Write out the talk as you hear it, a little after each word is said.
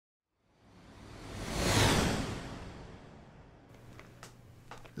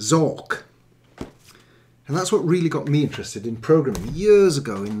Zork. And that's what really got me interested in programming years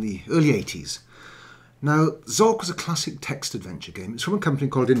ago in the early 80s. Now, Zork was a classic text adventure game. It's from a company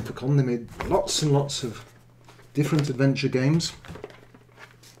called Infocom. They made lots and lots of different adventure games.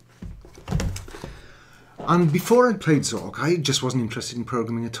 And before I played Zork, I just wasn't interested in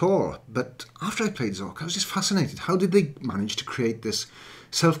programming at all. But after I played Zork, I was just fascinated. How did they manage to create this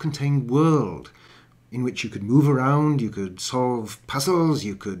self-contained world in which you could move around, you could solve puzzles,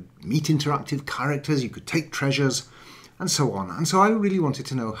 you could meet interactive characters, you could take treasures, and so on. And so I really wanted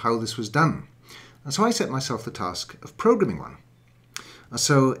to know how this was done. And so I set myself the task of programming one. And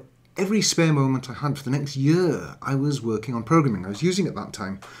so every spare moment I had for the next year, I was working on programming. I was using at that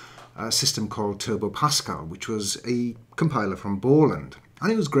time a system called Turbo Pascal, which was a compiler from Borland.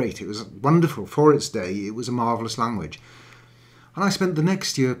 And it was great. It was wonderful for its day. It was a marvellous language. And I spent the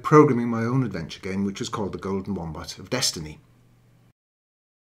next year programming my own adventure game, which was called The Golden Wombat of Destiny.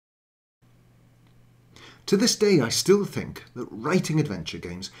 To this day, I still think that writing adventure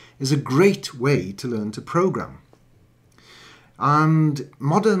games is a great way to learn to program. And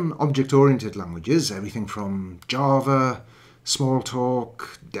modern object-oriented languages, everything from Java,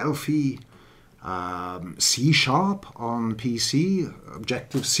 Smalltalk, Delphi, C# on PC,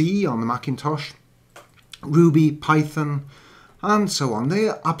 Objective-C on the Macintosh, Ruby, Python, and so on. They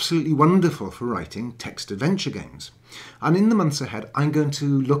are absolutely wonderful for writing text adventure games. And in the months ahead, I'm going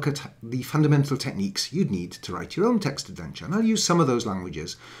to look at the fundamental techniques you'd need to write your own text adventure. And I'll use some of those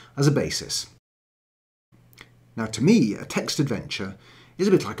languages as a basis. Now, to me, a text adventure is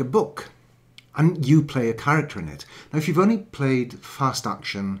a bit like a book. And you play a character in it. Now, if you've only played fast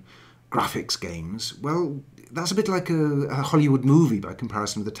action graphics games, well, that's a bit like a Hollywood movie by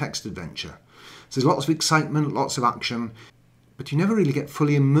comparison with a text adventure. So there's lots of excitement, lots of action, but you never really get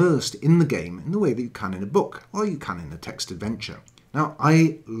fully immersed in the game in the way that you can in a book, or you can in a text adventure. Now,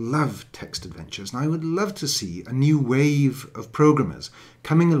 I love text adventures, and I would love to see a new wave of programmers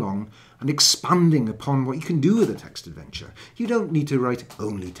coming along and expanding upon what you can do with a text adventure. You don't need to write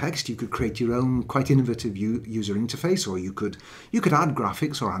only text. You could create your own quite innovative user interface, or you could add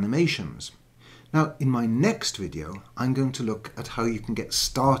graphics or animations. Now, in my next video, I'm going to look at how you can get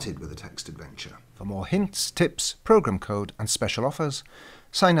started with a text adventure. For more hints, tips, program code, and special offers,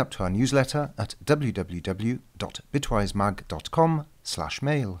 sign up to our newsletter at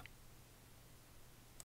www.bitwisemag.com/mail.